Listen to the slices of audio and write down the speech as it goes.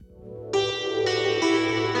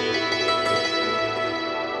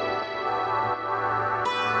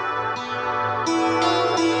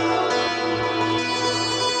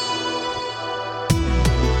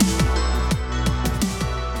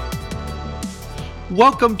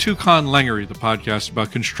Welcome to Conlangery, the podcast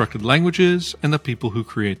about constructed languages and the people who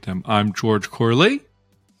create them. I'm George Corley,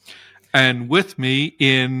 and with me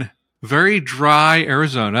in very dry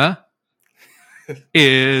Arizona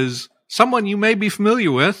is someone you may be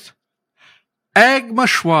familiar with, Agma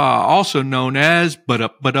Schwa, also known as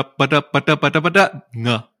Ba-da-ba-da-ba-da-ba-da-ba-da-ba-da.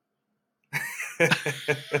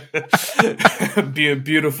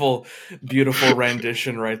 Beautiful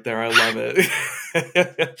rendition right there. I love it.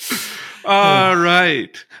 All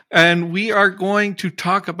right. And we are going to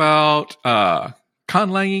talk about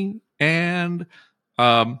conlanging and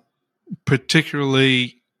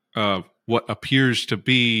particularly what appears to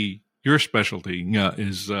be your specialty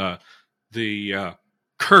is the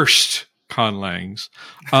cursed conlangs.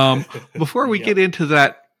 Before we get into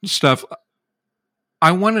that stuff,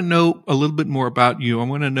 I want to know a little bit more about you. I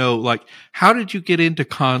want to know, like, how did you get into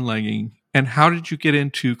conlanging and how did you get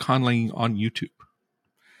into conlanging on YouTube?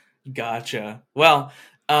 Gotcha. Well,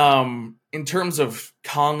 in terms of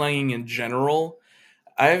conlanging in general,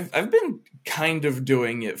 I've been kind of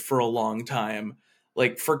doing it for a long time.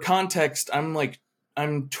 Like, for context, I'm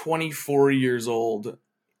 24 years old,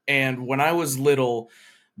 and when I was little,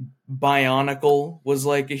 Bionicle was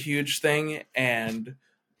like a huge thing, and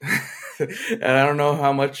and I don't know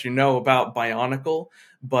how much you know about Bionicle,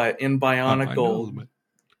 but in Bionicle,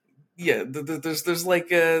 yeah, there's like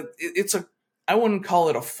it's a, I wouldn't call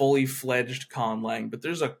it a fully fledged conlang, but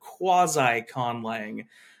there's a quasi conlang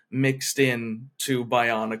mixed in to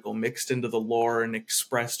Bionicle, mixed into the lore and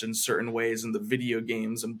expressed in certain ways in the video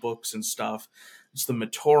games and books and stuff. It's the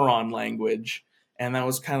Matoran language, and that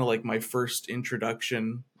was kind of like my first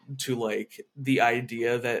introduction to like the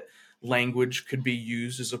idea that language could be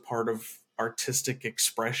used as a part of artistic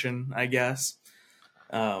expression, I guess.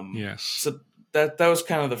 Yes. So that was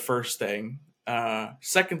kind of the first thing.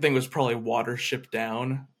 Second thing was probably Watership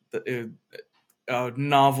Down, a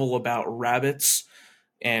novel about rabbits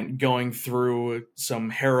and going through some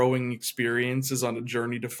harrowing experiences on a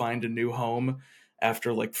journey to find a new home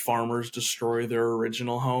after like farmers destroy their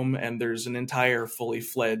original home. And there's an entire fully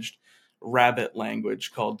fledged rabbit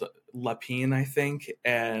language called Lapine, I think.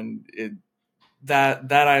 And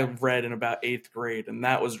that I read in about 8th grade. And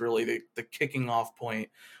that was really the kicking off point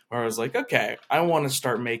where I was like, okay, I want to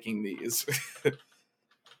start making these.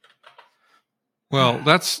 Well,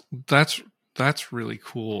 that's really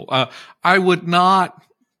cool. I would not.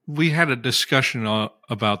 We had a discussion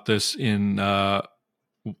about this in a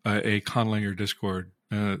Conlanger Discord,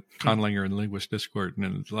 Conlanger and Linguist Discord,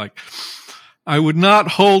 and it's like I would not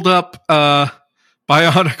hold up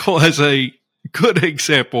Bionicle as a good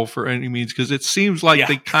example for any means because it seems like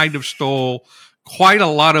they kind of stole quite a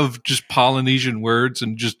lot of just Polynesian words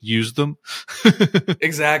and just used them.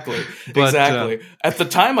 Exactly. At the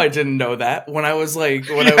time, I didn't know that. When I was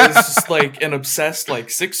just like an obsessed like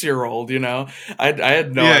 6-year-old, you know, I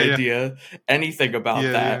had no idea anything about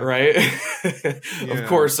that, right? Of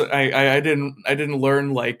course, I didn't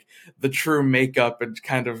learn like the true makeup and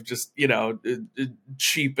kind of just, you know,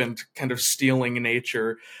 cheap and kind of stealing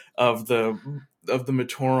nature of the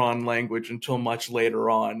Matoran language until much later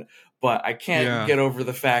on. But I can't get over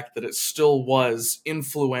the fact that it still was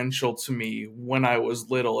influential to me when I was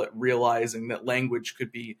little at realizing that language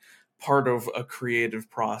could be part of a creative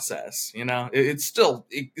process. You know, it still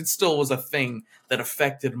was a thing that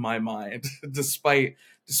affected my mind, despite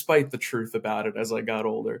the truth about it as I got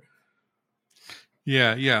older.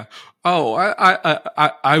 Yeah. Oh,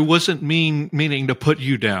 I wasn't meaning to put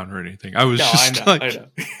you down or anything. I was I know.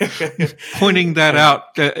 Pointing that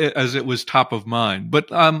out as it was top of mind. But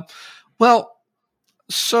well,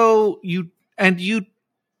 so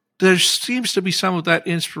there seems to be some of that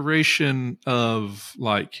inspiration of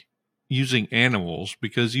like using animals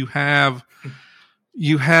because you have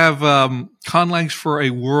conlangs for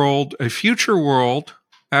a future world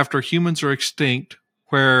after humans are extinct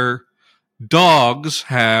where dogs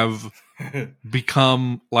have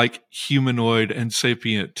become like humanoid and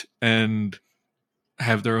sapient and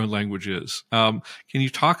have their own languages. Can you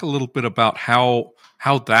talk a little bit about how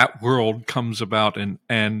that world comes about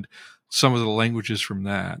and some of the languages from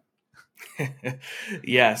that?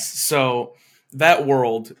 Yes. So that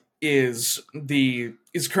world is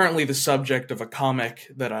currently the subject of a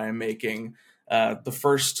comic that I am making. The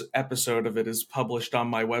first episode of it is published on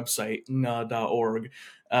my website, na.org.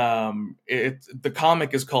 The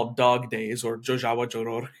comic is called Dog Days, or Jojawa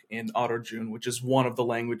Joror in Autojun, which is one of the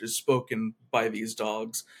languages spoken by these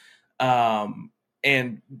dogs.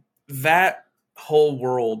 And that whole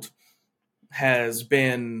world has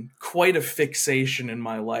been quite a fixation in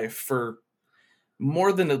my life for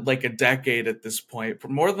more than like a decade at this point, for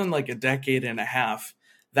more than like a decade and a half.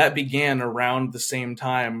 that began around the same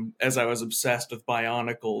time as I was obsessed with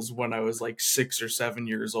Bionicles when I was like 6 or 7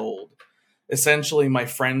 years old. Essentially, my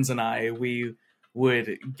friends and we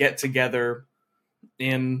would get together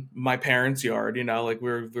in my parents' yard, like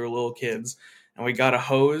we were little kids, and we got a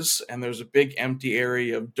hose, and there's a big empty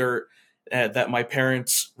area of dirt that my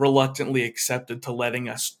parents reluctantly accepted to letting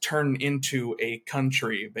us turn into a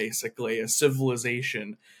country, basically a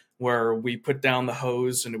civilization, where we put down the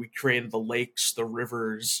hose and we created the lakes, the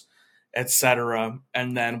rivers, etc.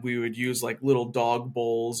 And then we would use like little dog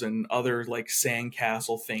bowls and other like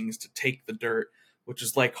sandcastle things to take the dirt, which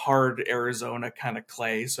is like hard Arizona kind of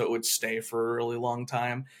clay, so it would stay for a really long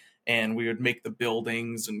time. And we would make the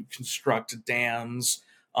buildings and construct dams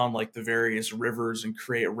on like the various rivers and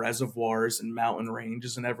create reservoirs and mountain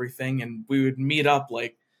ranges and everything. And we would meet up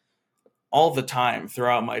like all the time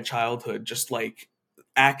throughout my childhood, just like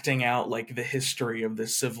acting out like the history of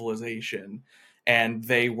this civilization. And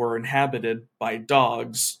they were inhabited by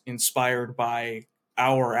dogs inspired by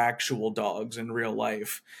our actual dogs in real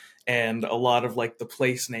life. And a lot of like the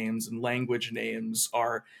place names and language names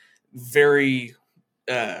are very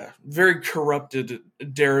very corrupted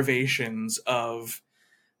derivations of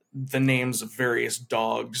the names of various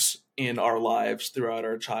dogs in our lives throughout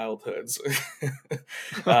our childhoods.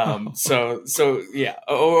 So yeah,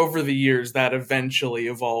 over the years that eventually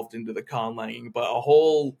evolved into the conlanging, but a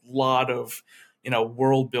whole lot of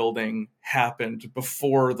world building happened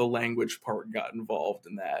before the language part got involved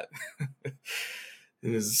in that.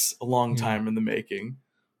 It is a long Yeah. time in the making.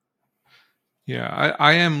 Yeah,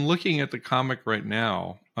 I am looking at the comic right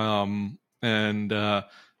now, and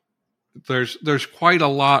there's quite a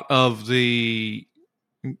lot of the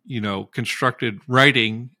constructed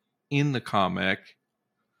writing in the comic.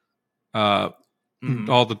 All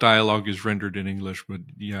the dialogue is rendered in English, but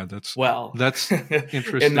yeah, that's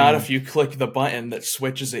interesting. And not if you click the button that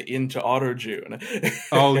switches it into AutoJune.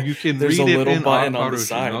 Oh, you can there's read a it little in button on the AutoJune.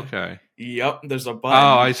 side. Okay. Yep, there's a Oh, button.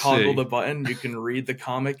 I You toggle see. the button, you can read the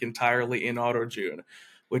comic entirely in AutoJune,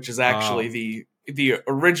 which is actually the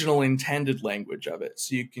original intended language of it.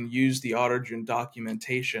 So you can use the AutoJune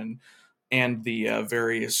documentation and the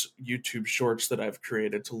various YouTube shorts that I've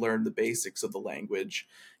created to learn the basics of the language,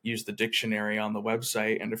 use the dictionary on the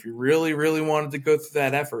website. And if you really, really wanted to go through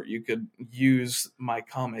that effort, you could use my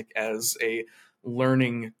comic as a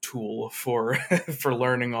learning tool for for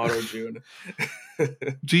learning AutoJune.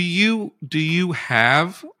 Do you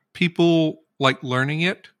have people like learning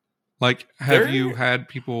it? Like, have you There, had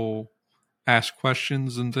people ask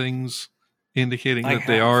questions and things indicating I that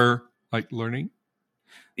they have. are like learning?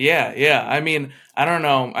 Yeah. I mean, I don't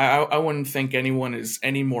know. I wouldn't think anyone is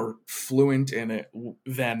any more fluent in it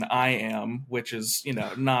than I am, which is,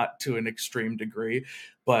 not to an extreme degree.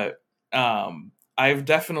 But I've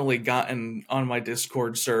definitely gotten on my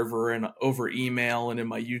Discord server and over email and in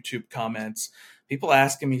my YouTube comments, people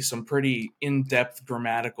asking me some pretty in-depth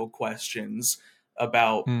grammatical questions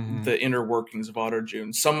about Mm-hmm. the inner workings of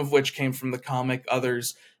AutoJune, some of which came from the comic,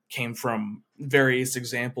 others came from various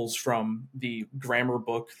examples from the grammar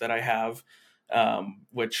book that I have,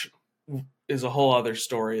 which is a whole other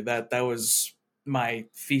story. That was my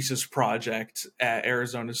thesis project at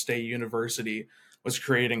Arizona State University, was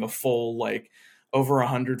creating a full like over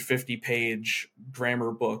 150 page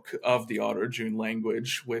grammar book of the AutoJune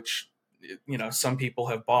language, which some people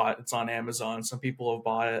have bought. It's on Amazon. Some people have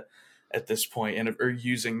bought it at this point and are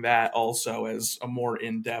using that also as a more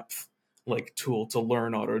in-depth like tool to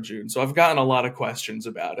learn AutoJune. So I've gotten a lot of questions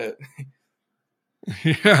about it.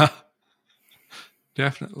 Yeah,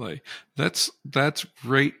 definitely. That's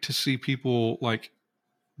great to see people like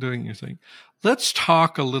doing your thing. Let's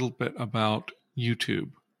talk a little bit about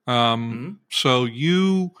YouTube. Mm-hmm. So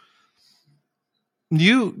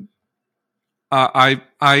I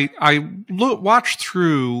watched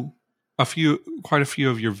through quite a few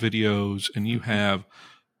of your videos, and you have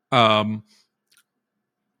um,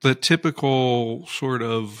 the typical sort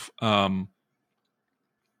of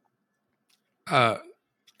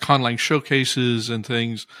Conlang showcases and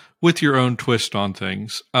things with your own twist on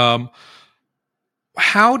things.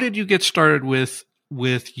 How did you get started with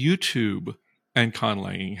YouTube and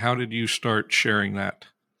conlanging? How did you start sharing that?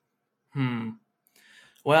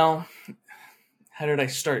 Well, how did I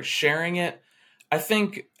start sharing it? I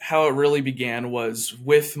think how it really began was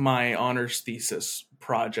with my honors thesis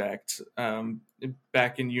project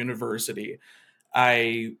back in university.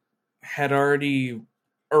 I had already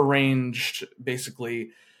arranged basically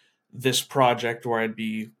this project where I'd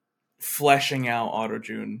be fleshing out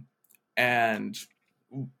AutoJune and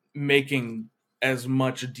making as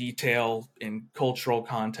much detail in cultural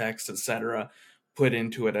context, etc., put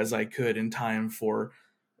into it as I could in time for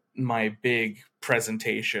my big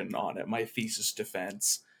presentation on it, my thesis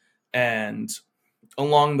defense. And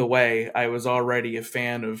along the way, I was already a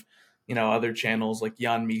fan of, other channels like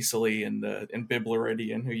Jan Miseli and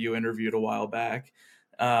Bibleridian, who you interviewed a while back.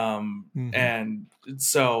 Mm-hmm. And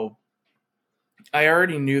so I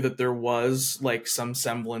already knew that there was like some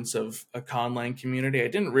semblance of a conlang community. I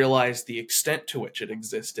didn't realize the extent to which it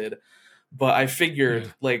existed, but I Yeah.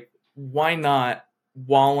 figured, like, why not,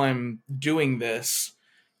 while I'm doing this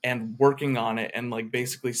and working on it and like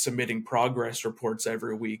basically submitting progress reports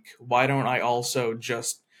every week, why don't I also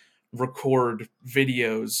just record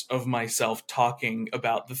videos of myself talking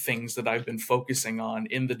about the things that I've been focusing on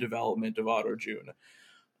in the development of AutoJune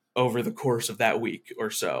over the course of that week or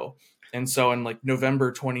so. And so in like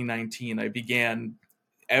November 2019, I began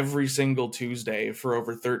every single Tuesday for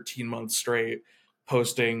over 13 months straight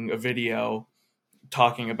posting a video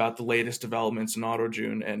talking about the latest developments in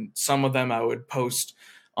AutoJune. And some of them I would post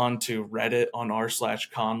onto Reddit on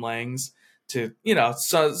r/conlangs to,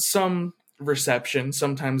 some reception.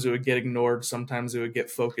 Sometimes it would get ignored, sometimes it would get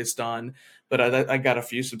focused on, but I got a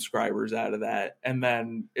few subscribers out of that. And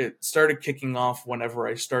then it started kicking off whenever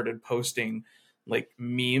I started posting like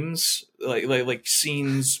memes, like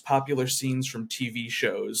scenes, popular scenes from TV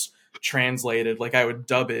shows translated. Like I would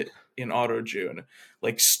dub it in AutoJune,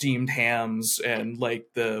 like steamed hams and like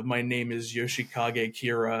the "My name is Yoshikage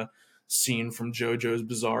Kira" scene from JoJo's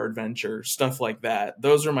Bizarre Adventure, stuff like that.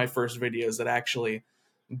 Those are my first videos that actually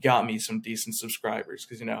got me some decent subscribers,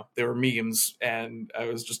 because they were memes and I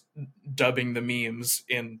was just dubbing the memes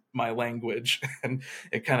in my language, and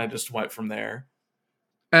it kind of just went from there.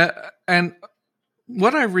 And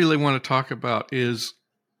what I really want to talk about is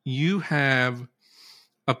you have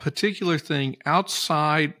a particular thing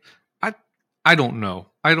outside. I I don't know.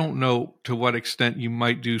 I don't know to what extent you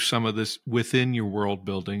might do some of this within your world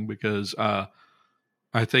building, because I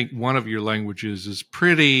think one of your languages is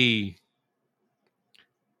pretty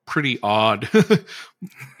odd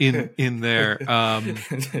in there. Just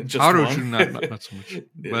AutoJune, one. not so much,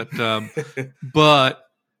 but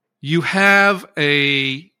you have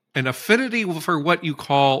an affinity for what you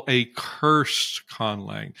call a cursed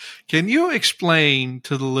conlang. Can you explain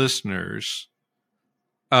to the listeners?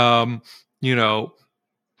 You know,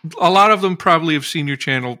 a lot of them probably have seen your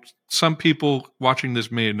channel. Some people watching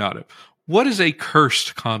this may not have. What is a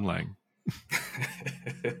cursed conlang?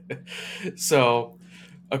 So,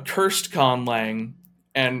 a cursed conlang,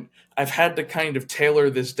 and I've had to kind of tailor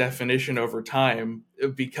this definition over time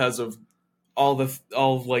because of all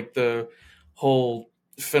of like the whole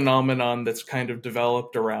phenomenon that's kind of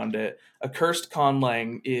developed around it. A cursed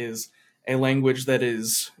conlang is a language that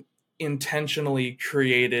is intentionally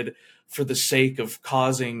created for the sake of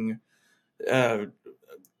causing uh,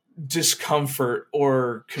 discomfort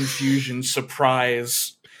or confusion,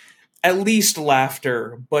 surprise, at least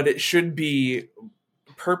laughter, but it should be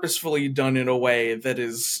purposefully done in a way that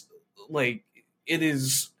is like, it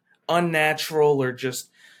is unnatural or just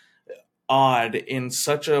odd in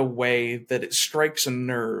such a way that it strikes a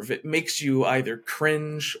nerve. It makes you either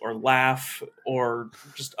cringe or laugh or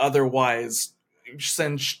just otherwise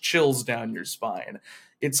sends chills down your spine.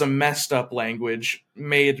 It's a messed up language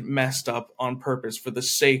made messed up on purpose for the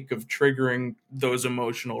sake of triggering those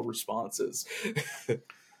emotional responses.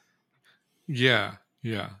 Yeah,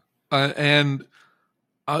 yeah. And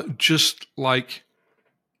just like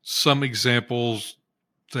some examples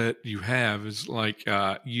that you have is like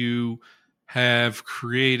you have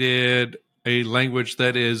created a language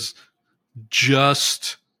that is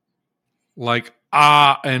just like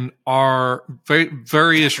and are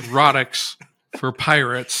various rhotics for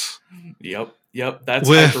pirates. Yep, that's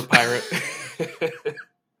With Hyper Pirate.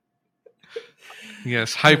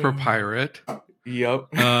 yes, Hyper Pirate. Yep.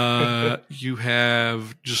 You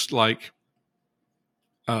have just like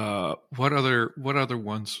what other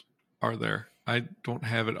ones are there? I don't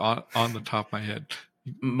have it on the top of my head.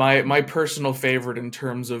 My personal favorite in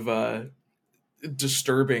terms of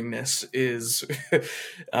disturbingness is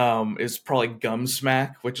probably gum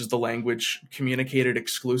smack, which is the language communicated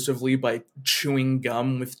exclusively by chewing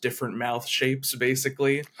gum with different mouth shapes,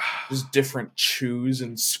 basically just different chews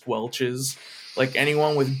and squelches. Like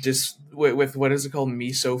anyone with with what is it called,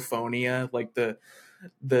 misophonia, like the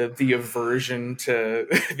aversion to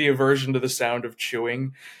the aversion to the sound of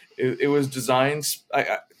chewing. It was designed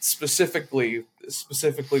specifically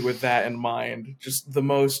with that in mind. Just the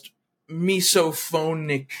most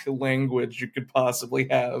misophonic language you could possibly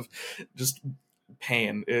have. Just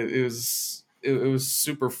pain. It was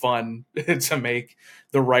super fun to make.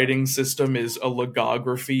 The writing system is a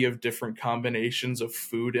logography of different combinations of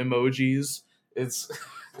food emojis. It's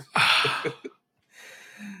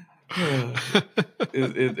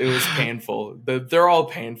It was painful. They're all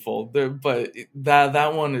painful. But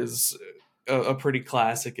that one is a pretty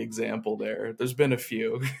classic example. There's been a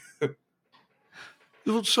few.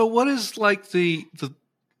 So, what is like the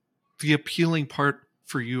appealing part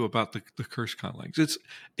for you about the curse conlangs?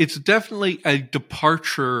 It's definitely a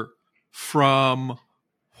departure from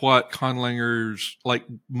what conlangers, like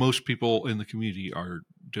most people in the community, are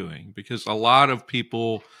doing, because a lot of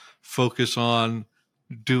people focus on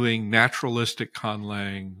doing naturalistic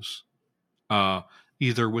conlangs, uh,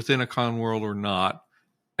 either within a con world or not,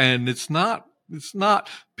 and it's not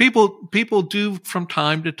people do from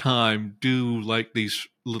time to time do like these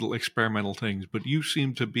little experimental things, but you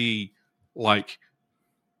seem to be like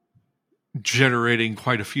generating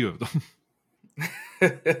quite a few of them.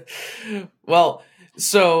 Well,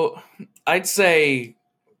 so I'd say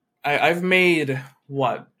I've made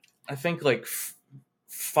what I think like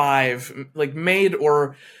five, like made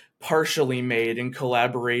or partially made in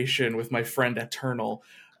collaboration with my friend Eternal,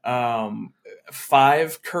 um,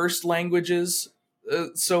 five cursed languages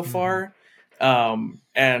so Mm-hmm. far,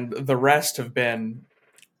 and the rest have been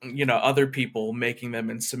other people making them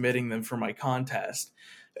and submitting them for my contest.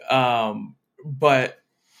 But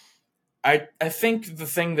I think the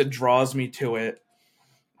thing that draws me to it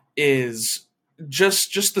is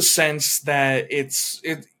just the sense that it's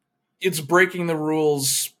breaking the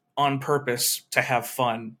rules on purpose to have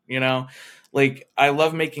fun, like I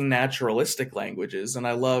love making naturalistic languages and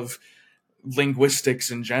I love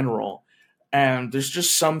linguistics in general, and there's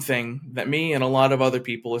just something that me and a lot of other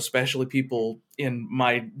people, especially people in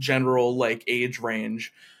my general like age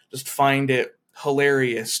range, just find it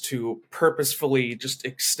hilarious to purposefully just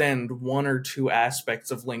extend one or two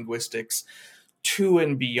aspects of linguistics to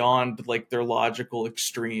and beyond like their logical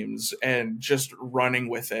extremes and just running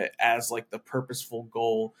with it as like the purposeful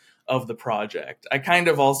goal of the project. I kind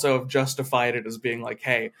of also have justified it as being like,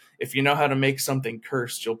 hey, if you know how to make something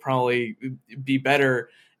cursed, you'll probably be better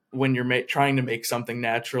when you're trying to make something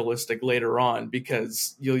naturalistic later on,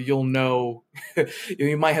 because you'll know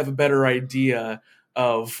you might have a better idea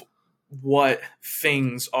of what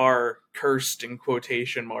things are cursed in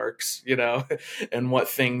quotation marks, and what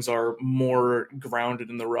things are more grounded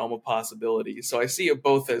in the realm of possibility. So I see it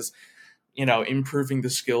both as, improving the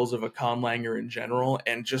skills of a conlanger in general,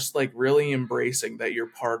 and just like really embracing that you're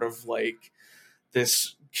part of like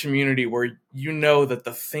this community where you know that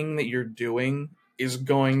the thing that you're doing is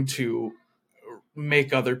going to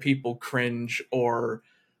make other people cringe or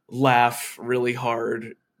laugh really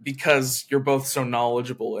hard because you're both so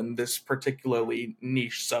knowledgeable in this particularly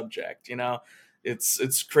niche subject.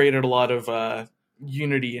 It's created a lot of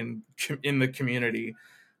unity in the community,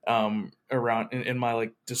 around in my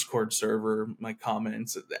like Discord server, my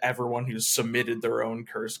comments, everyone who's submitted their own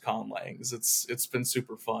curse conlangs. It's been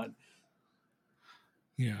super fun.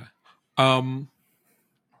 Yeah. Um,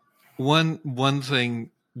 one thing,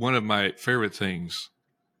 one of my favorite things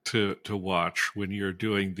to watch when you're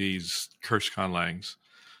doing these curse conlangs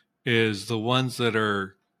is the ones that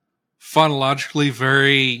are phonologically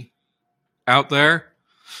very out there.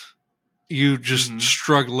 You just Hmm.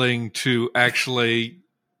 struggling to actually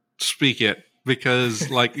speak it,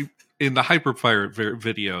 because like in the hyperpirate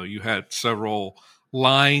video you had several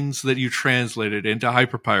lines that you translated into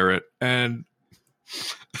hyperpirate, and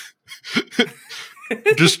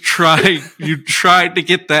just you tried to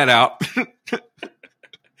get that out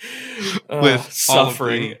with all of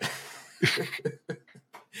Suffering. the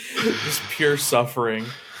Just pure suffering.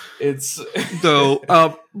 It's though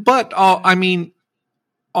but I mean,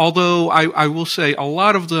 although I will say a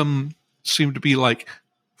lot of them seem to be like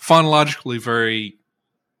phonologically very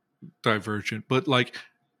divergent, but like,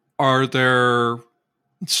 are there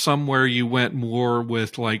somewhere you went more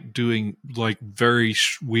with like doing like very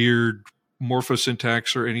weird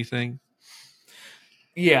morphosyntax or anything?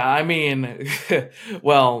 yeah, I mean,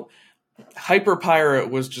 well, Hyperpirate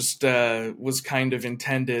was just was kind of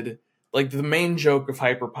intended, like the main joke of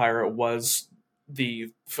Hyperpirate was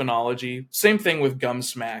the phonology. Same thing with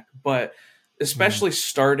Gumsmack, but Mm. especially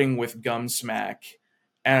starting with Gumsmack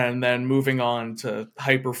and then moving on to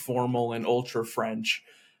Hyperformal and Ultra French.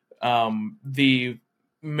 The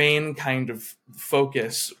main kind of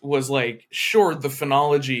focus was like, sure, the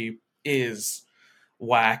phonology is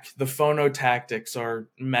whack, the phonotactics are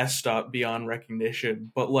messed up beyond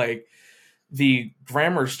recognition, but like the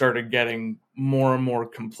grammar started getting more and more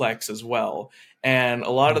complex as well. And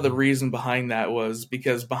a lot of the Mm-hmm. reason behind that was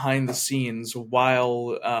because behind the scenes,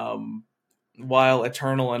 while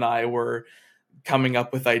Eternal and I were coming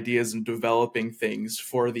up with ideas and developing things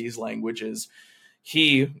for these languages,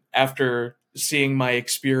 he, after seeing my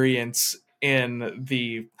experience in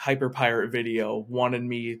the Hyperpirate video wanted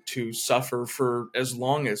me to suffer for as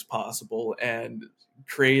long as possible and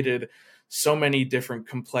created so many different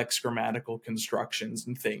complex grammatical constructions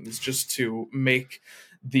and things just to make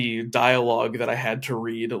the dialogue that I had to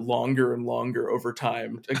read longer and longer over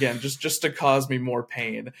time. Again, just to cause me more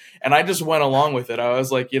pain. And I just went along with it. I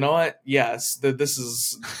was like, you know what? Yes, this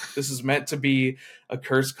is meant to be a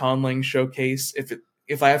Curse Conlang showcase.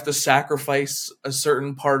 If I have to sacrifice a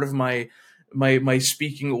certain part of my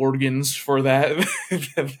speaking organs for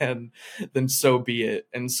that, then so be it.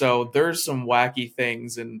 And so there's some wacky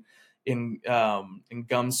things in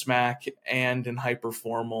Gumsmack and in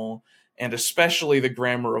Hyperformal, and especially the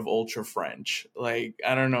grammar of Ultra French. Like,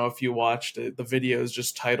 I don't know if you watched it. The video is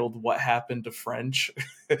just titled "What Happened to French,"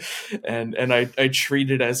 and I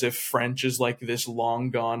treat it as if French is like this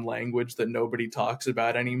long gone language that nobody talks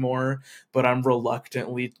about anymore. But I'm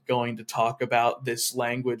reluctantly going to talk about this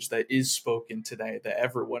language that is spoken today that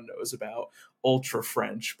everyone knows about, Ultra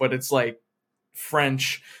French. But it's like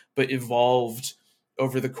French, but evolved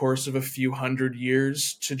over the course of a few hundred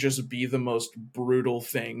years to just be the most brutal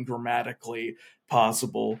thing grammatically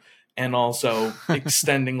possible, and also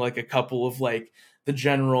extending like a couple of like the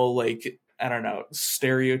general, like, I don't know,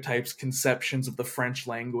 stereotypes, conceptions of the French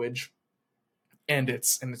language and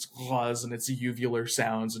its clause and its uvular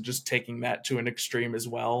sounds, and just taking that to an extreme as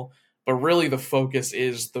well. But really the focus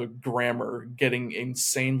is the grammar getting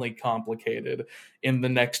insanely complicated in the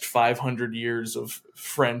next 500 years of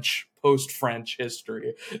French, post-French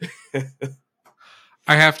history.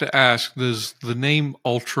 I have to ask, does the name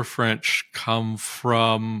Ultra French come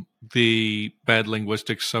from the Bad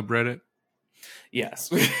Linguistics subreddit? Yes.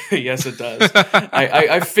 Yes, it does.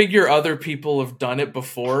 I figure other people have done it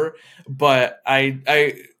before, but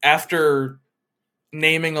I after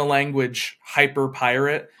naming a language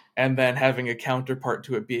Hyperpirate and then having a counterpart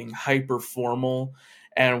to it being Hyperformal,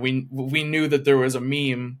 and we knew that there was a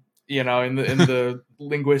meme, in the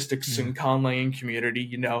linguistics and conlanging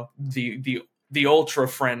community, the Ultra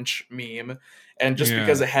French meme, and just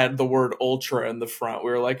because it had the word ultra in the front,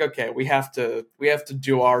 we were like, okay, we have to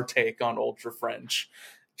do our take on Ultra French,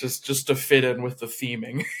 just to fit in with the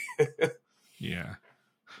theming. Yeah.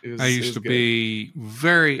 I used to be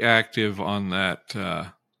very active on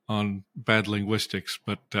that, on Bad Linguistics,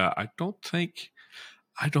 but I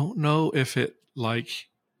don't know if it like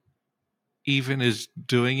even is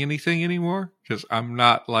doing anything anymore, because I'm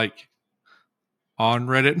not like on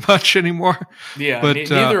Reddit much anymore. Yeah, but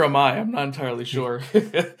neither am I. I'm not entirely sure.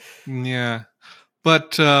 Yeah,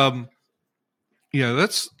 but yeah,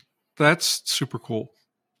 that's super cool.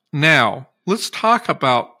 Now let's talk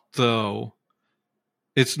about, though,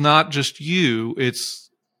 it's not just you.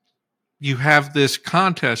 You have this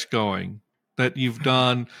contest going that you've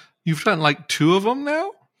done. You've done like 2 of them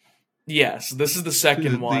now. Yes, this is the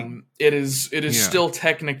second one. It is still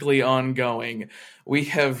technically ongoing. We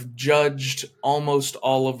have judged almost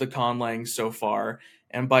all of the conlangs so far,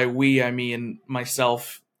 and by we I mean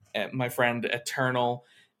myself, my friend Eternal,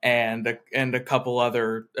 and a couple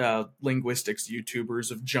other linguistics YouTubers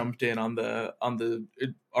have jumped in on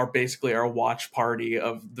basically our watch party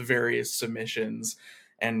of the various submissions,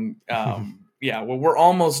 and yeah, well, we're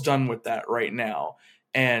almost done with that right now,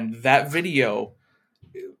 and that video,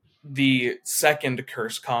 the second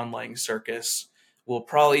Curse Conlang Circus, will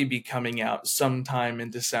probably be coming out sometime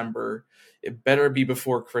in December. It better be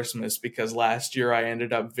before Christmas, because last year I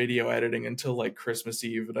ended up video editing until like Christmas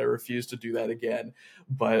Eve, and I refuse to do that again.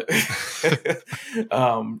 But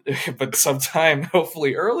but sometime,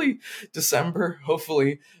 hopefully early December,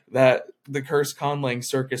 hopefully that the Curse Conlang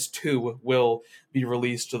Circus 2 will be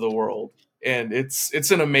released to the world. And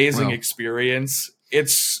it's an amazing experience. It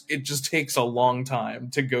just takes a long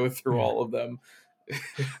time to go through all of them.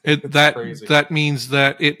 That means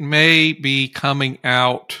that it may be coming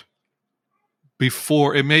out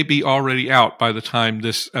before, it may be already out by the time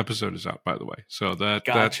this episode is out, by the way. So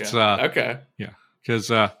Gotcha. that's okay. Yeah, because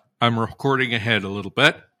I'm recording ahead a little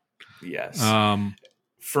bit. Yes.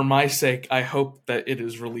 For my sake, I hope that it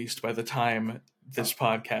is released by the time this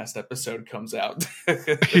podcast episode comes out.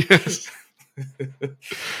 Yes.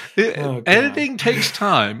 Editing takes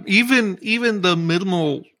time. Even the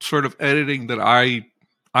minimal sort of editing that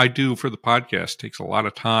I do for the podcast takes a lot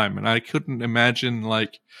of time, and I couldn't imagine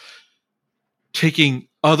like taking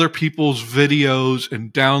other people's videos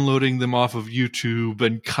and downloading them off of YouTube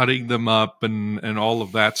and cutting them up and all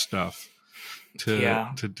of that stuff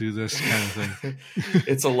to do this kind of thing.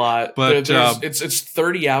 It's a lot, but it's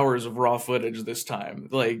 30 hours of raw footage this time.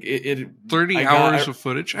 Like 30 hours of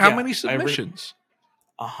footage. How many submissions?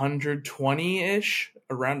 120-ish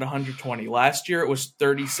around 120. Last year it was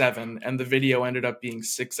 37, and the video ended up being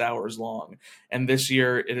 6 hours long. And this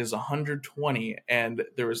year it is 120, and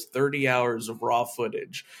there was 30 hours of raw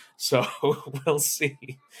footage. So we'll see.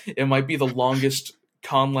 It might be the longest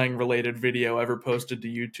Conlang related video ever posted to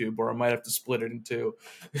YouTube, or I might have to split it in two.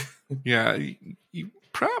 Yeah, you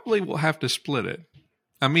probably will have to split it.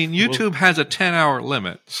 I mean, Well, YouTube has a 10-hour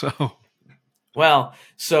limit, so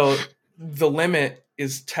so the limit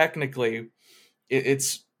is technically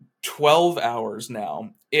it's 12 hours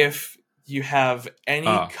now if you have any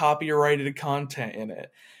copyrighted content in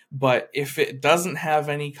it. But if it doesn't have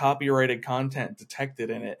any copyrighted content detected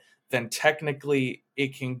in it, then technically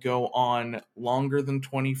it can go on longer than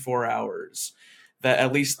 24 hours. That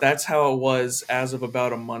at least that's how it was as of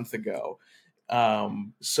about a month ago.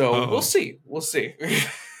 So we'll see. We'll see.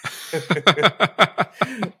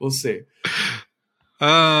 We'll see.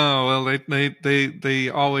 Oh, well, they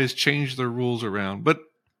always change their rules around. But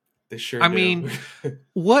They sure I do. mean,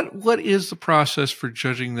 what is the process for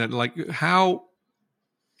judging that? Like, how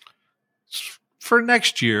for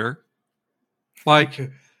next year?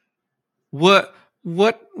 Like, what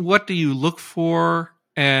do you look for,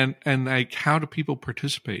 and like, how do people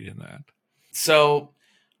participate in that? So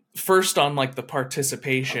first on like the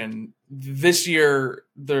participation, this year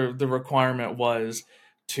the requirement was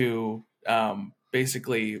to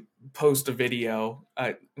basically post a video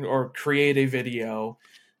or create a video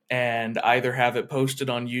and either have it posted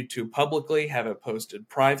on YouTube publicly, have it posted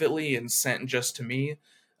privately and sent just to me,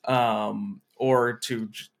 or to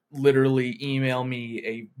literally email me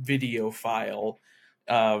a video file,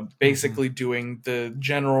 basically doing the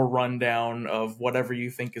general rundown of whatever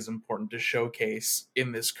you think is important to showcase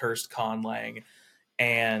in this cursed conlang.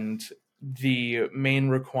 And the main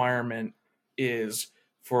requirement is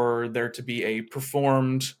for there to be a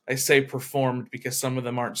performed, I say performed because some of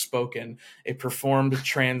them aren't spoken, a performed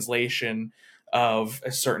translation of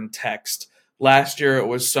a certain text. Last year it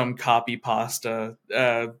was some copy pasta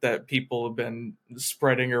that people have been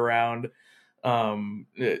spreading around on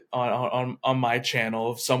my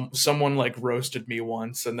channel. Someone like roasted me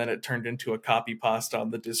once, and then it turned into a copy pasta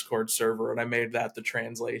on the Discord server, and I made that the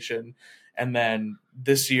translation. And then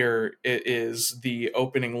this year it is the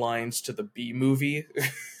opening lines to the B movie.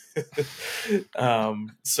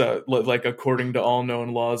 So like, according to all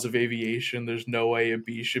known laws of aviation, there's no way a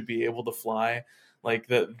bee should be able to fly. Like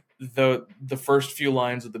the first few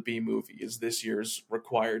lines of the B movie is this year's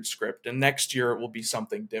required script, and next year it will be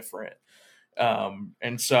something different.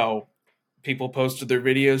 And so people posted their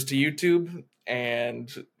videos to YouTube and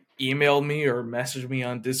emailed me or messaged me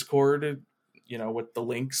on Discord, with the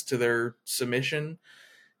links to their submission.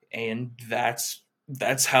 And that's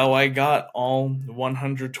how I got all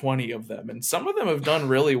 120 of them. And some of them have done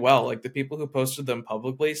really well. Like the people who posted them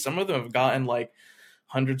publicly, some of them have gotten like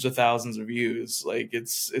hundreds of thousands of views. Like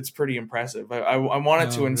it's pretty impressive. I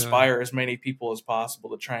wanted to inspire as many people as possible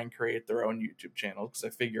to try and create their own YouTube channel, because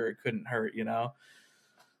I figure it couldn't hurt, Yeah.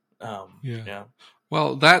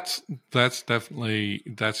 Well, that's definitely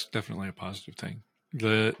a positive thing.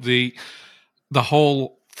 The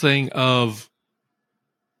whole thing of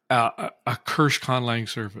a cursed conlang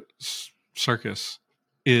circus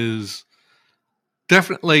is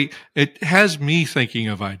definitely, it has me thinking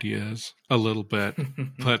of ideas a little bit,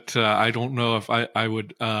 but I don't know if I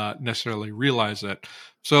would necessarily realize that.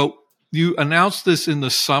 So you announce this in the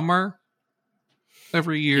summer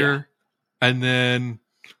every year, and then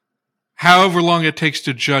however long it takes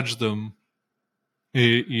to judge them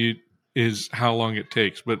is how long it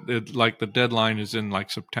takes. But like the deadline is in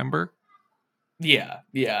like September. Yeah.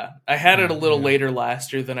 I had it a little later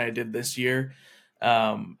last year than I did this year.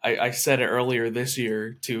 I said it earlier this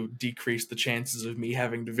year to decrease the chances of me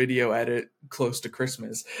having to video edit close to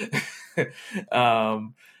Christmas.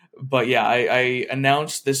 But yeah, I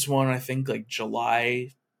announced this one, I think like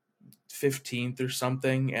July 15th or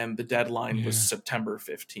something, and the deadline was September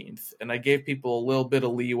 15th. And I gave people a little bit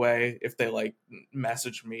of leeway if they like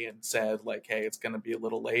messaged me and said like, hey, it's going to be a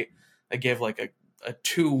little late. I gave like a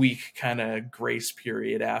 2-week kind of grace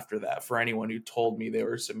period after that for anyone who told me they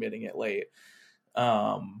were submitting it late.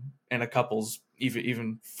 And a couple's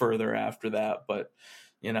even further after that. But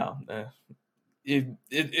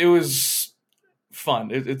it was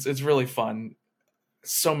fun. It's really fun.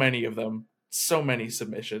 So many of them, so many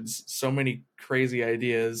submissions, so many crazy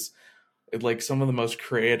ideas. Like some of the most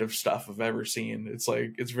creative stuff I've ever seen.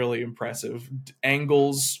 It's really impressive.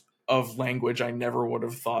 Angles of language I never would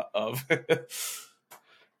have thought of.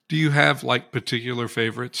 Do you have like particular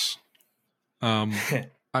favorites?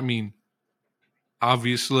 I mean,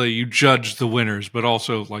 obviously you judge the winners, but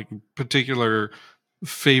also like particular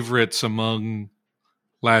favorites among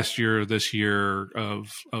last year or this year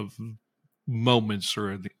of moments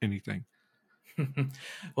or anything?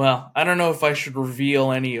 Well, I don't know if I should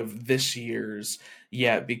reveal any of this year's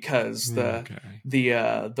yet because Okay.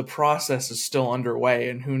 the process is still underway,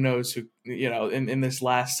 and who knows who, in this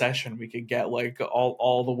last session we could get like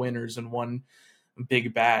all the winners in one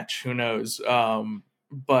big batch. Who knows?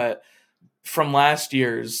 But from last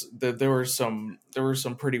year's, there were some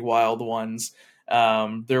pretty wild ones.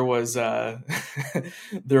 There was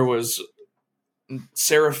there was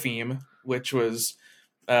Seraphim, which was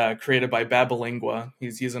created by Babalingua.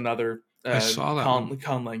 He's another I saw that one.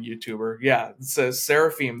 Conlang YouTuber. Yeah, it says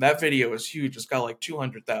Seraphim. That video is huge. It's got like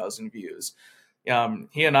 200,000 views. He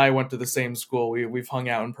and I went to the same school. We've hung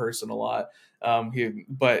out in person a lot.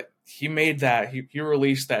 He made that. He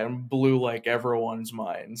released that and blew like everyone's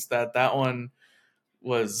minds. That one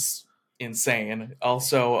was insane.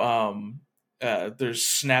 Also, there's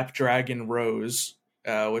Snapdragon Rose,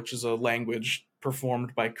 which is a language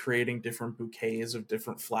performed by creating different bouquets of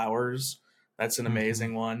different flowers. That's an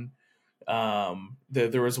amazing one.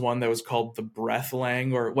 There was one that was called the Breath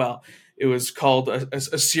Lang, it was called a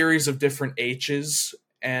series of different H's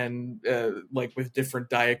and like with different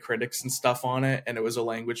diacritics and stuff on it, and it was a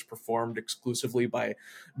language performed exclusively by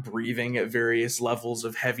breathing at various levels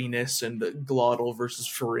of heaviness and glottal versus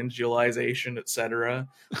pharyngealization, etc.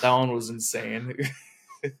 That one was insane.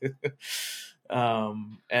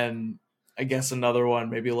 And I guess another one,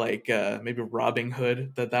 maybe maybe Robin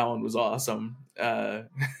Hood. That one was awesome.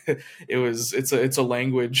 It's a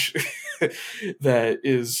language that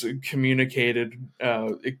is communicated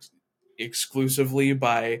exclusively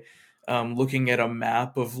by looking at a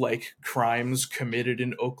map of like crimes committed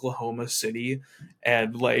in Oklahoma City,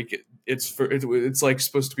 and like it's like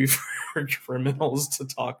supposed to be for criminals to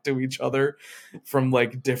talk to each other from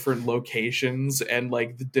like different locations, and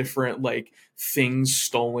like the different like things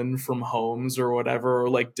stolen from homes or whatever, or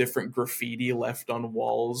like different graffiti left on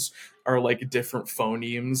walls are like different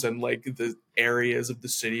phonemes, and like the areas of the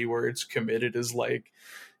city where it's committed is like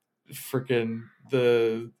freaking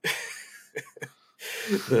the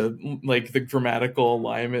the grammatical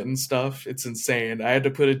alignment and stuff. It's insane. I had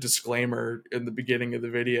to put a disclaimer in the beginning of the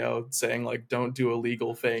video saying like, don't do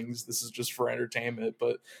illegal things, this is just for entertainment,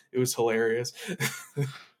 but it was hilarious.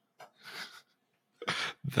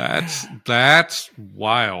 That's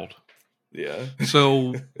wild. Yeah.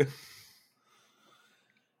 So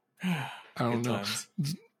I don't know.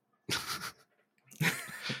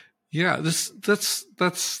 Yeah,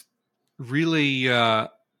 that's really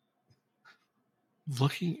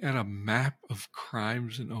looking at a map of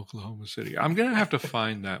crimes in Oklahoma City. I'm gonna have to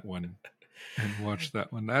find that one and watch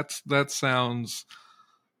that one. That sounds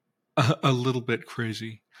a little bit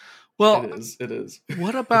crazy. Well, it is.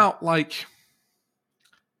 What about like,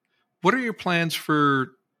 what are your plans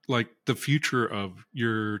for like the future of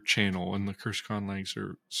your channel and the Curse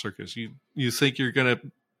Conlanging Circus? You think you're gonna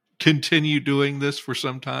continue doing this for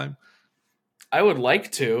some time? I would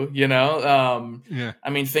like to, Yeah. I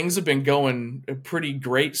mean, things have been going pretty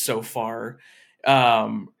great so far.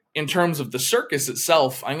 In terms of the circus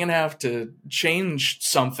itself, I'm going to have to change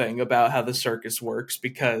something about how the circus works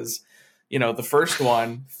because, the first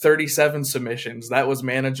one, 37 submissions, that was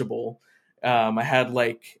manageable. I had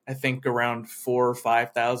I think around 4,000 or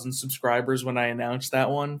 5,000 subscribers when I announced that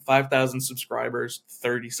one. 5,000 subscribers,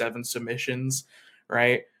 37 submissions,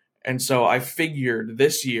 right? And so I figured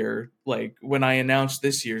this year, like when I announced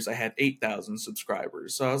this year's, I had 8,000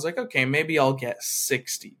 subscribers. So I was like, okay, maybe I'll get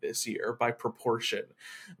 60 this year by proportion.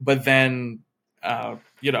 But then,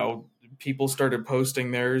 people started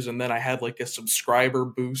posting theirs, and then I had like a subscriber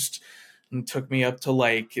boost and took me up to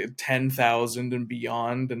like 10,000 and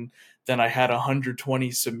beyond. And then I had 120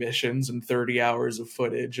 submissions and 30 hours of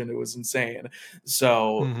footage, and it was insane.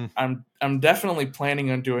 So I'm definitely planning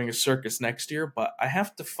on doing a circus next year, but I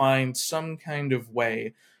have to find some kind of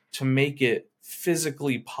way to make it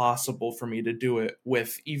physically possible for me to do it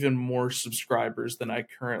with even more subscribers than I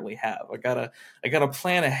currently have. I gotta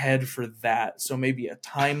plan ahead for that. So maybe a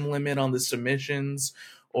time limit on the submissions,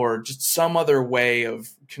 or just some other way of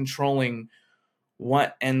controlling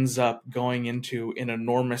what ends up going into an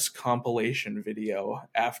enormous compilation video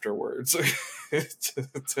afterwards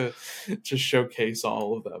to showcase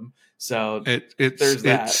all of them. So there's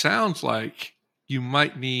that. It sounds like you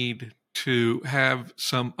might need to have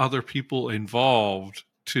some other people involved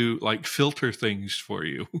to like filter things for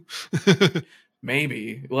you.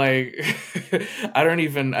 Maybe like I don't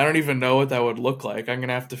even know what that would look like. I'm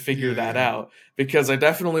gonna have to figure that out because I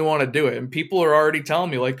definitely want to do it. And people are already telling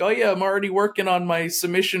me like, oh yeah, I'm already working on my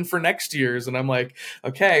submission for next year's, and I'm like,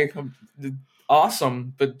 okay,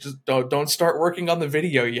 awesome, but just don't start working on the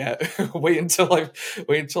video yet. Wait until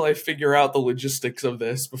I figure out the logistics of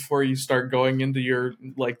this before you start going into your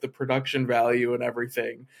like the production value and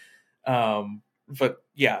everything. But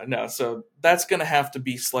yeah, no, so that's going to have to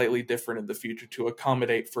be slightly different in the future to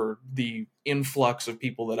accommodate for the influx of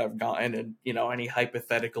people that I've gotten, and any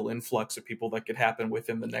hypothetical influx of people that could happen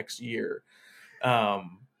within the next year.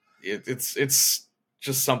 It's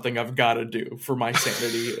just something I've got to do for my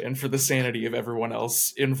sanity and for the sanity of everyone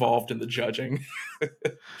else involved in the judging.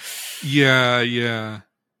 Yeah.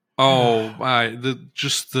 Oh my!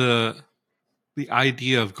 The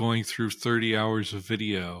idea of going through 30 hours of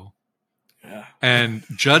video and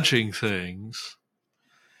judging things,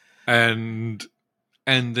 and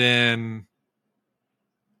then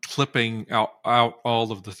clipping out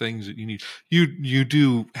all of the things that you need. You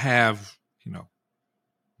do have,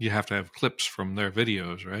 you have to have clips from their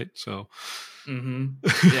videos, right? So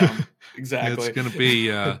yeah, exactly. It's going to be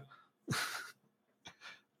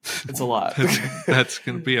it's a lot. That's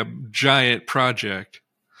going to be a giant project.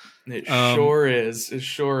 It sure is. It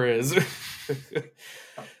sure is.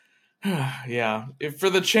 Yeah. For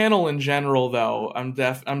the channel in general, though, I'm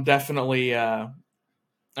definitely going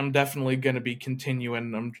to be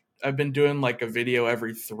continuing. I've been doing like a video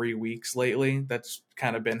every 3 weeks lately. That's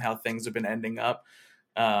kind of been how things have been ending up.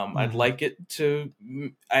 I'd like it to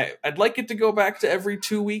go back to every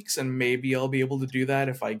 2 weeks, and maybe I'll be able to do that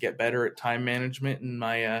if I get better at time management in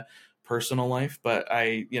my personal life. But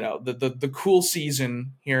the cool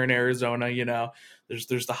season here in Arizona,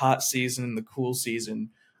 there's the hot season and the cool season.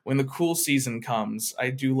 When the cool season comes, I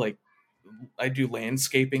do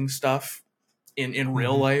landscaping stuff in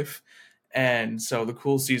real life. And so the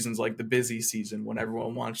cool season's like the busy season when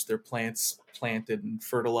everyone wants their plants planted and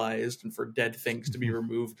fertilized and for dead things to be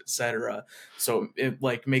removed, etc. So it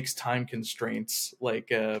like makes time constraints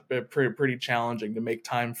like pretty challenging to make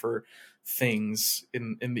time for things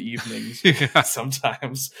in the evenings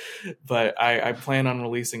sometimes. But I plan on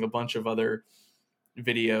releasing a bunch of other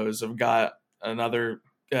videos. I've got another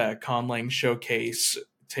Conlang showcase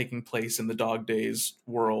taking place in the Dog Days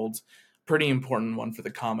world. Pretty important one for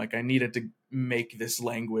the comic. I needed to make this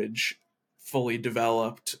language fully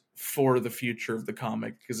developed for the future of the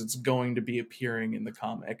comic because it's going to be appearing in the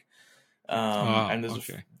comic. And there's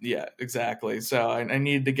yeah, exactly. So I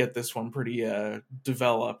needed to get this one pretty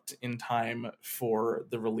developed in time for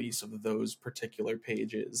the release of those particular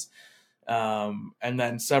pages. And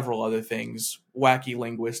then several other things, wacky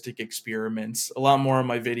linguistic experiments. A lot more of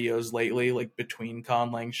my videos lately, like between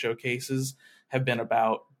Conlang showcases, have been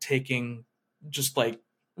about taking just like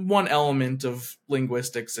one element of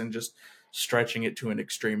linguistics and just stretching it to an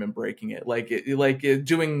extreme and breaking it,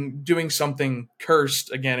 doing something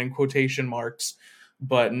cursed, again in quotation marks,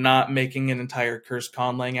 but not making an entire cursed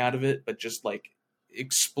Conlang out of it, but just like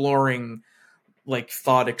exploring like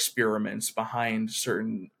thought experiments behind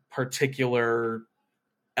certain particular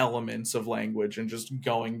elements of language and just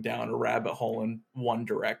going down a rabbit hole in one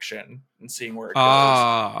direction and seeing where it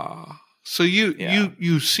goes. So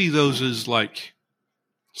you see those as like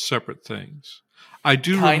separate things. I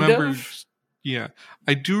do remember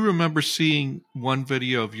seeing one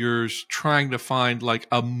video of yours trying to find like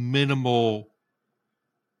a minimal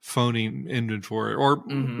phoneme inventory, or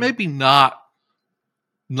maybe not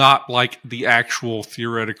like the actual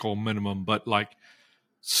theoretical minimum, but like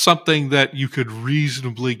something that you could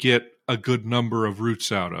reasonably get a good number of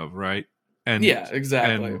roots out of, right? And yeah,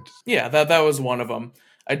 exactly. That was one of them.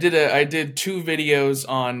 I did 2 videos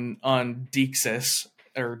on Deixis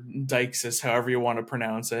or Deixis, however you want to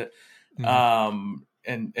pronounce it, and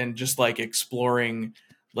just like exploring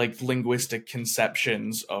like linguistic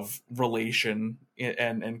conceptions of relation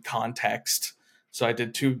and context. So I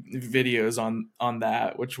did 2 videos on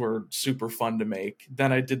that, which were super fun to make.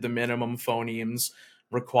 Then I did the minimum phonemes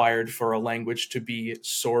required for a language to be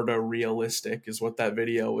sorta realistic, is what that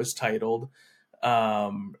video was titled.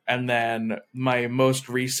 And then my most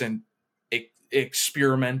recent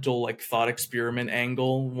experimental, like thought experiment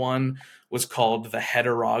angle one was called the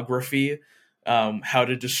heterography, how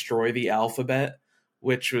to destroy the alphabet,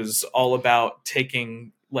 which was all about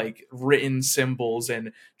taking like written symbols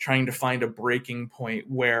and trying to find a breaking point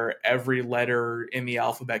where every letter in the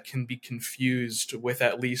alphabet can be confused with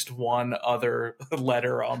at least one other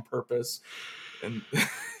letter on purpose. And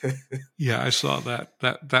yeah, I saw that.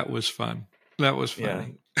 That was fun. That was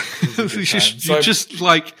funny. Yeah, just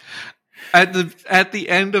like at the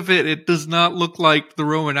end of it, it does not look like the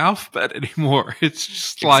Roman alphabet anymore. It's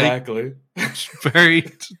just like it's very,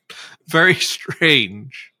 very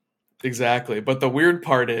strange. Exactly. But the weird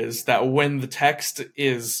part is that when the text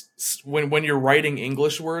is when you're writing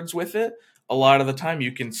English words with it, a lot of the time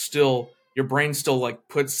you can still, your brain still like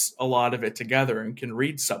puts a lot of it together and can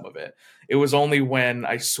read some of it. It was only when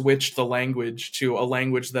I switched the language to a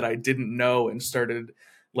language that I didn't know and started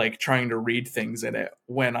like trying to read things in it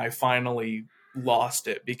when I finally lost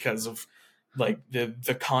it, because of like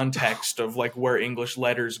the context of like where English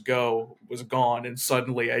letters go was gone, and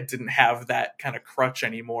suddenly I didn't have that kind of crutch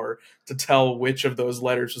anymore to tell which of those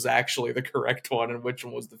letters was actually the correct one and which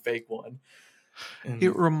one was the fake one. It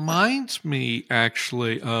And reminds me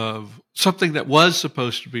actually of something that was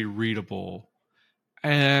supposed to be readable,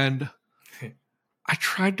 and I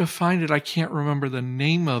tried to find it. I can't remember the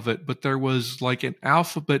name of it, but there was like an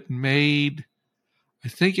alphabet made, I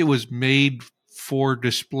think it was made for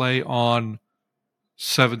display on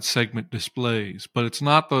 7 segment displays, but it's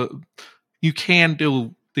not you can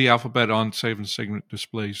do the alphabet on 7 segment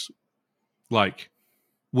displays like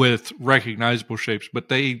with recognizable shapes, but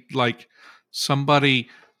they like somebody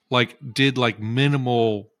like did like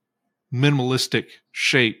minimalistic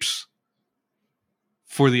shapes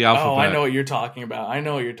for the oh, I alphabet. know what you're talking about. I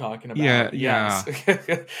know what you're talking Yeah, about. Yes.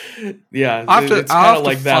 yeah. Yeah, it's I'll kind have of to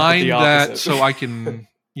like that, but the find that opposite. so I can.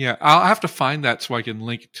 Yeah, I'll have to find that so I can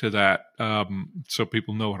link to that, so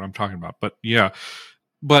people know what I'm talking about. But yeah,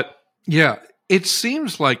 it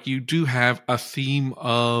seems like you do have a theme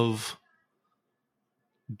of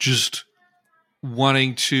just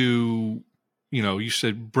wanting to, you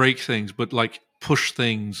said break things, but like push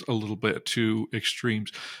things a little bit to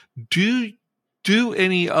extremes. Do do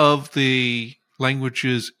any of the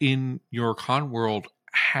languages in your con world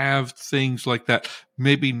have things like that?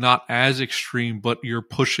 Maybe not as extreme, but you're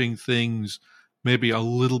pushing things maybe a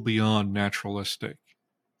little beyond naturalistic.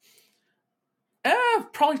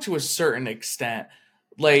 Probably to a certain extent.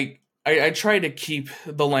 Like I try to keep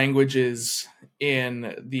the languages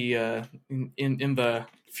in the in the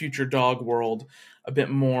future dog world a bit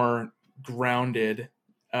more grounded.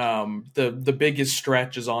 The biggest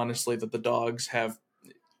stretch is honestly that the dogs have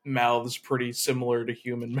mouths pretty similar to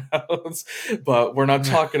human mouths, but we're not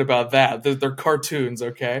talking about that. They're cartoons,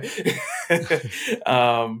 okay?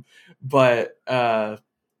 um, but I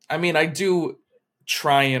mean, I do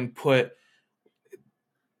try and put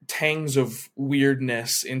tangs of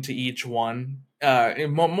weirdness into each one,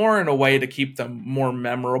 more in a way to keep them more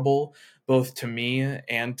memorable, both to me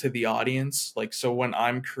and to the audience. Like, so when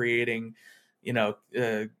I'm creating, you know,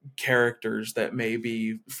 characters that may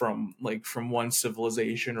be from one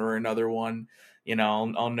civilization or another one,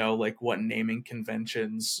 I'll know like what naming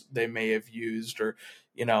conventions they may have used, or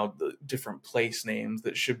the different place names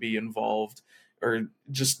that should be involved, or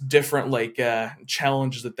just different like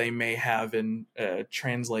challenges that they may have in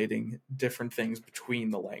translating different things between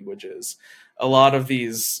the languages. A lot of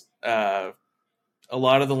these, a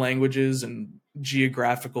lot of the languages and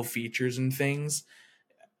geographical features and things,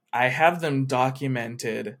 I have them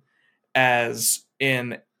documented as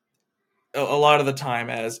in a lot of the time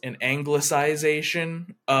as an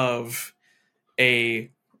anglicization of a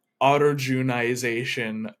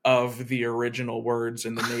autogenization of the original words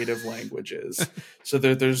in the native languages. So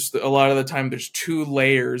there's a lot of the time there's two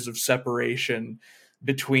layers of separation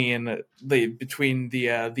between the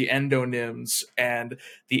endonyms and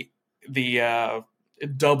the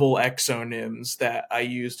double exonyms that I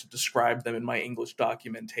use to describe them in my English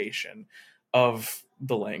documentation of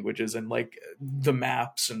the languages, and like the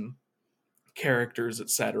maps and characters,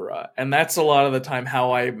 etc. And that's a lot of the time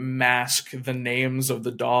how I mask the names of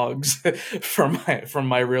the dogs from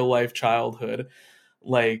my real life childhood.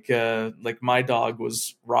 Like my dog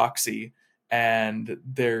was Roxy, and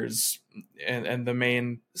the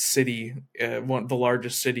main city, the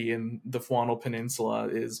largest city in the Fuano Peninsula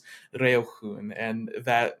is Reuchun, and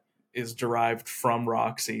that is derived from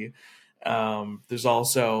Roxy. There's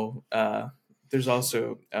also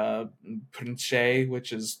Prince,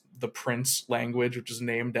 which is the Prince language, which is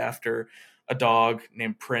named after a dog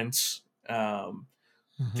named Prince. Mhm.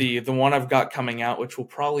 The one I've got coming out, which will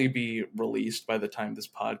probably be released by the time this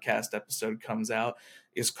podcast episode comes out,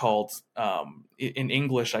 is called, in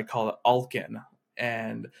English I call it Alkin,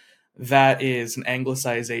 and that is an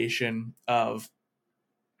anglicization of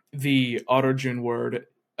the Autojune word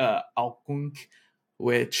Alkunk,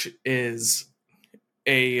 which is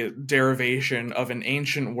a derivation of an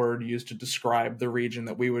ancient word used to describe the region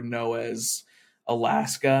that we would know as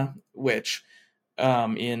Alaska, which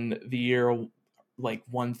in the year like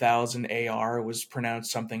 1000 AR was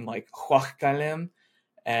pronounced something like Huachkalem,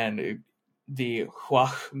 and the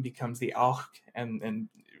Huach becomes the Auch, and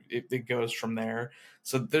it goes from there.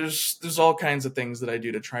 So there's all kinds of things that I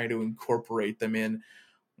do to try to incorporate them in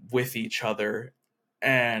with each other,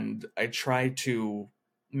 and I try to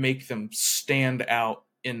make them stand out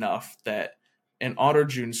enough that an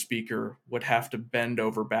Autojune speaker would have to bend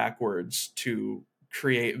over backwards to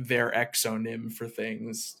create their exonym for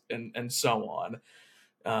things, and so on.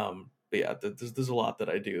 But yeah, there's a lot that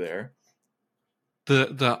I do there.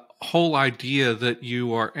 The whole idea that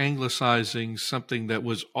you are anglicizing something that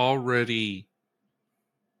was already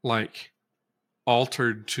like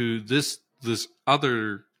altered to this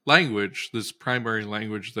other language, this primary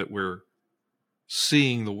language that we're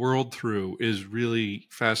seeing the world through, is really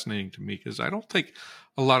fascinating to me, because I don't think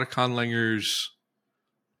a lot of conlangers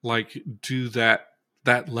like do that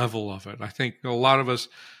level of it. I think a lot of us,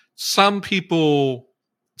 some people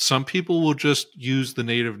will just use the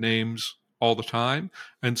native names all the time,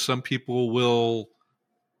 and some people will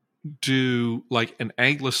do like an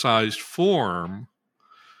anglicized form,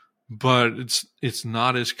 but it's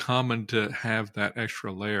not as common to have that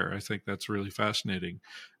extra layer. I think that's really fascinating.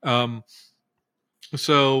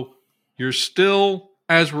 So you're still,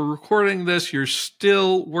 as we're recording this, you're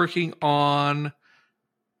still working on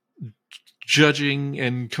judging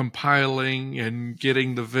and compiling and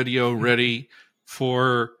getting the video ready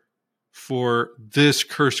for this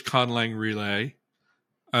cursed conlang relay,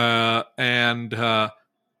 and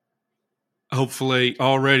hopefully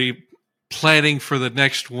already planning for the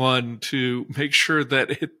next one to make sure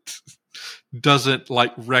that it doesn't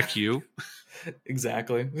like wreck you.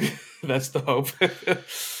 Exactly. That's the hope.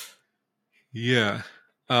 Yeah.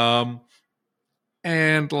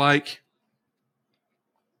 And like,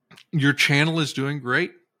 your channel is doing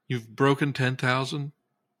great. You've broken 10,000.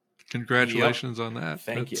 Congratulations on that.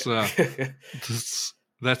 Thank you.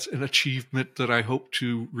 That's an achievement that I hope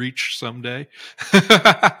to reach someday.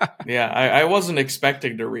 Yeah, I wasn't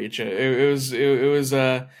expecting to reach it. It was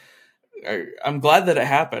I'm glad that it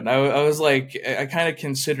happened. I was like, I kind of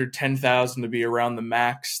considered 10,000 to be around the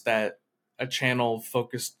max that a channel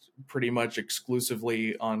focused pretty much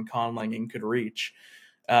exclusively on conlanging could reach.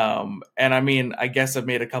 And I mean, I guess I've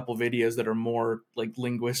made a couple videos that are more like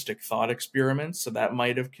linguistic thought experiments, so that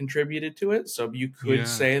might have contributed to it. So you could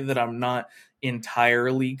say that I'm not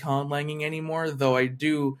entirely conlanging anymore, though I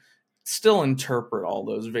do still interpret all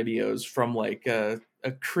those videos from like a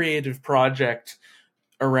creative project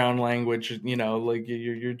around language. You know, like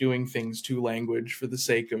you're doing things to language for the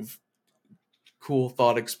sake of cool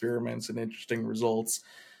thought experiments and interesting results.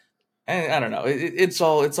 And I don't know, it's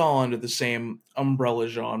all under the same umbrella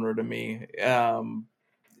genre to me. Yeah,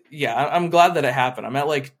 I'm glad that it happened. I'm at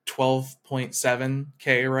like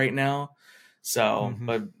 12.7K right now. So,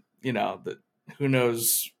 but you know, who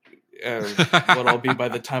knows what I'll be by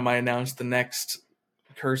the time I announce the next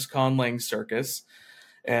Curse Conlang Circus.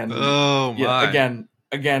 And oh my! Yeah,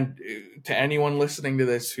 again, to anyone listening to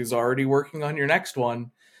this who's already working on your next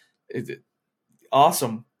one,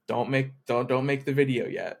 awesome. Don't make the video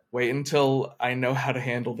yet. Wait until I know how to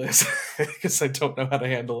handle this, because I don't know how to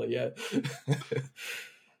handle it yet.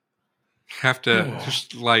 Have to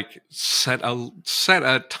just like set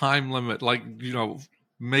a time limit, like, you know,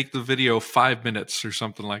 make the video 5 minutes or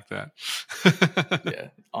something like that. Yeah,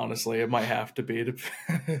 honestly, it might have to be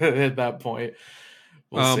at that point.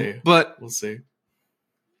 We'll see. But we'll see.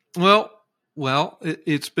 Well,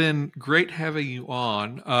 it's been great having you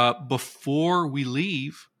on. Before we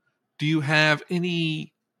leave, do you have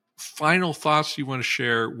any final thoughts you want to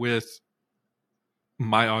share with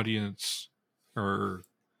my audience or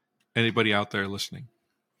anybody out there listening?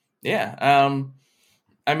 Yeah.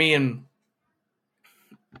 I mean,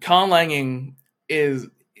 conlanging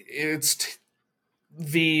it's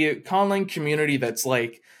the conlang community that's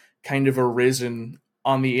like kind of arisen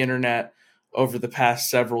on the internet over the past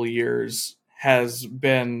several years has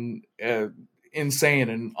been insane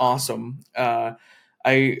and awesome.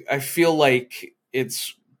 I feel like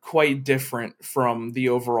it's quite different from the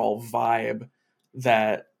overall vibe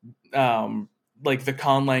that like the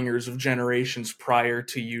conlangers of generations prior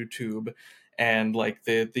to YouTube and like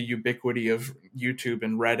the ubiquity of YouTube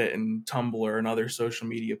and Reddit and Tumblr and other social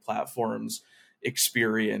media platforms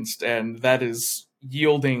experienced, and that is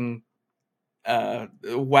yielding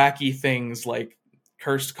wacky things like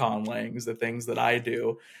cursed conlangs, the things that I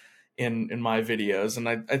do in my videos. And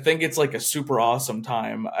I think it's like a super awesome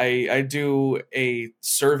time. I do a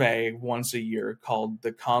survey once a year called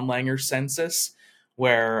the Conlanger Census,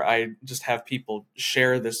 where I just have people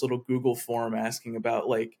share this little Google form asking about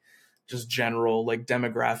like just general like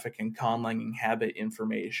demographic and conlanging habit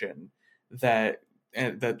information that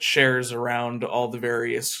that shares around all the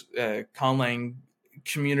various conlang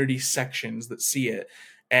community sections that see it.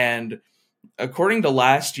 And according to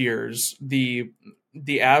last year's, the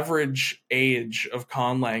average age of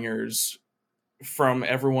conlangers from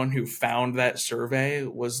everyone who found that survey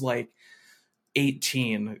was like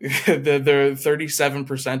 18. The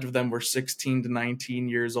 37% of them were 16 to 19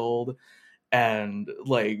 years old, and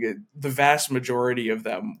like the vast majority of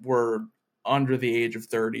them were under the age of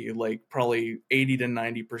 30. Like probably 80 to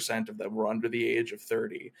 90% of them were under the age of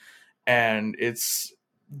 30. And it's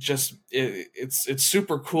just it's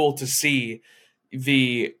super cool to see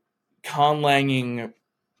the conlanging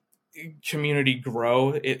community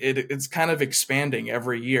grow. It's kind of expanding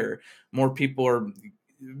every year. More people are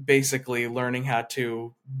basically learning how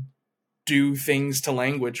to do things to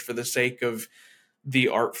language for the sake of the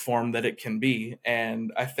art form that it can be,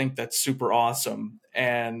 and I think that's super awesome.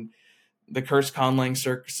 And the Cursed Conlang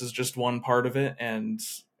Circus is just one part of it, and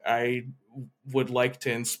I would like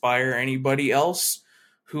to inspire anybody else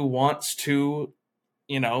who wants to,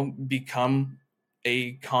 become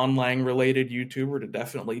a conlang related YouTuber to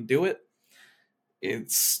definitely do it.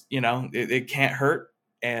 It's, it can't hurt,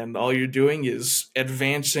 and all you're doing is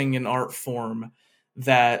advancing an art form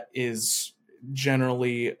that is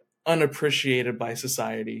generally unappreciated by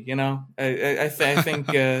society. I think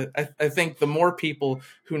I think the more people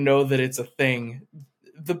who know that it's a thing,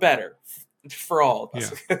 the better for all of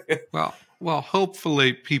us. Yeah. Well,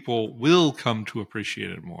 hopefully people will come to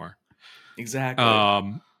appreciate it more. Exactly.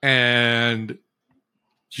 And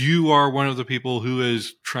you are one of the people who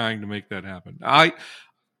is trying to make that happen. I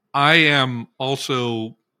am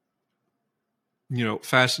also,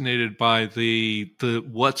 fascinated by the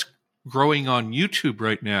what's growing on YouTube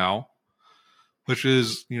right now, which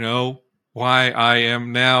is, why I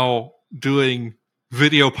am now doing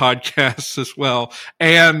video podcasts as well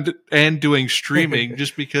and doing streaming,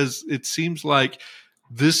 just because it seems like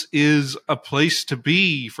this is a place to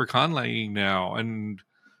be for conlanging now. And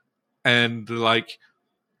like,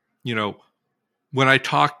 when I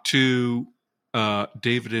talked to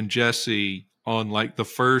David and Jesse on like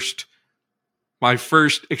my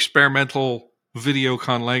first experimental video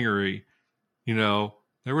conlangery,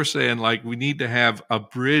 they were saying like we need to have a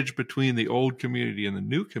bridge between the old community and the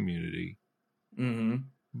new community,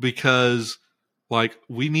 because like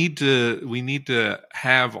we need to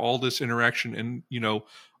have all this interaction, and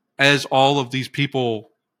as all of these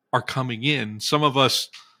people are coming in, some of us,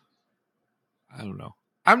 I don't know.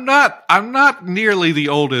 I'm not nearly the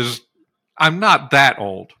oldest. I'm not that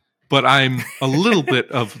old, but I'm a little bit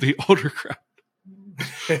of the older crowd.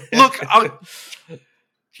 Look, no.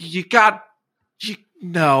 you've got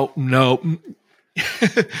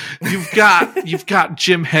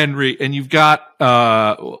Jim Henry, and you've got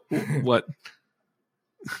what?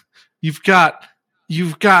 You've got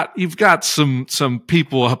some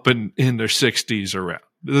people up in their 60s around.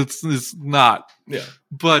 It's not, yeah,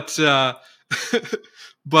 but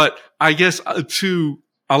but I guess to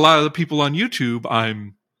a lot of the people on YouTube,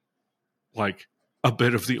 I'm like a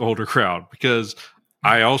bit of the older crowd, because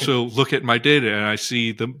I also look at my data and I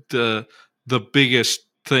see the biggest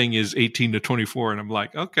thing is 18 to 24, and I'm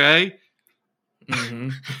like, okay,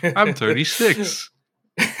 I'm 36.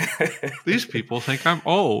 These people think I'm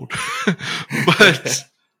old.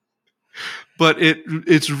 but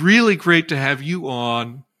it's really great to have you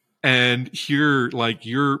on and hear like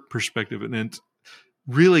your perspective, and it's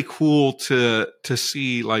really cool to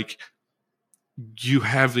see like you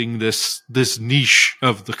having this niche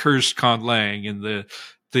of the Cursed Conlang and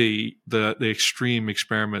the extreme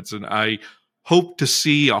experiments, and I hope to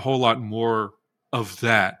see a whole lot more of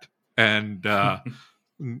that, and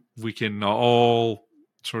we can all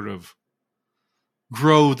sort of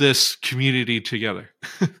grow this community together.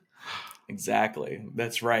 Exactly.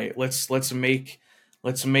 That's right. Let's make the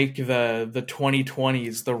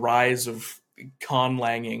 2020s the rise of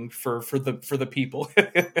conlanging for the people.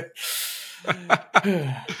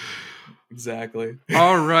 Exactly.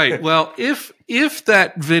 All right. Well, if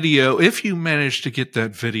you manage to get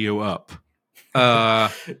that video up,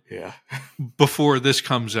 yeah, before this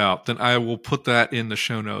comes out, then I will put that in the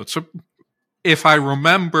show notes. So if I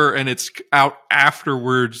remember and it's out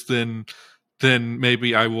afterwards, then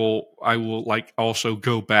maybe I will like also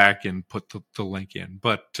go back and put the link in.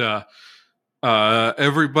 But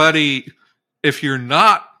everybody, if you're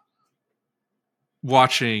not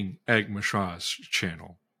watching Agma Schwa's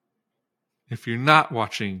channel, if you're not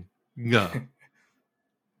watching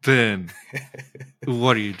then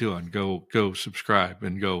what are you doing? Go subscribe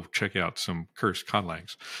and go check out some Cursed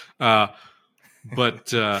Conlangs.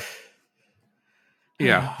 But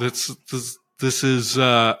yeah, this is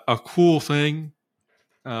a cool thing.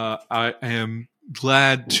 I am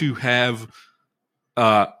glad to have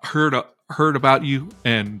heard about you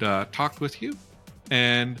and talked with you.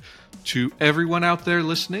 And to everyone out there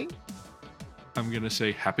listening, I'm going to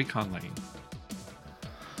say happy conlanging.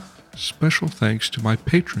 Special thanks to my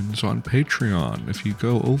patrons on Patreon. If you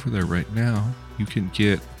go over there right now, you can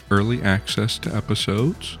get early access to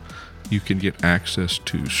episodes. You can get access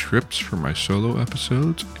to scripts for my solo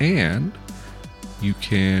episodes, and you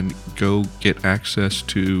can go get access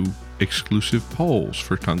to exclusive polls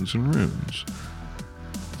for Tongues and Runes.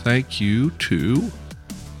 Thank you to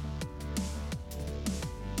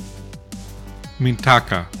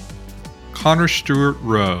Mintaka, Connor Stewart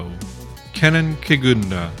Rowe, Kenan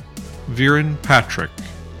Kigunda, Viren Patrick,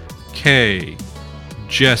 Kay,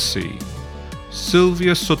 Jesse,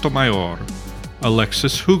 Sylvia Sotomayor,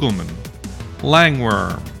 Alexis Hugelman,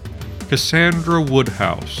 Langworm, Cassandra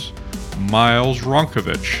Woodhouse, Miles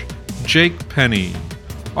Ronkovich, Jake Penny,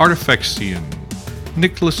 Artifexian,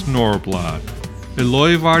 Nicholas Norblad,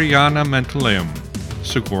 Eloy Variana Mentaleum,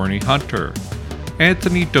 Sigourney Hunter,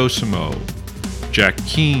 Anthony Dosimo, Jack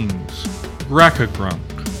Keynes, Rakagrunk,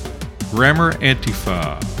 Grammar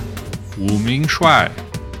Antifa, Wuming Schwa.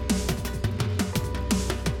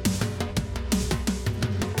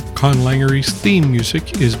 Conlangery's theme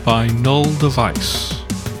music is by Null Device.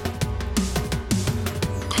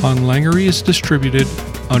 Conlangery is distributed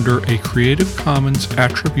under a Creative Commons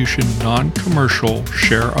Attribution Non-Commercial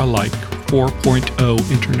Share-alike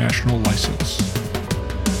 4.0 international license.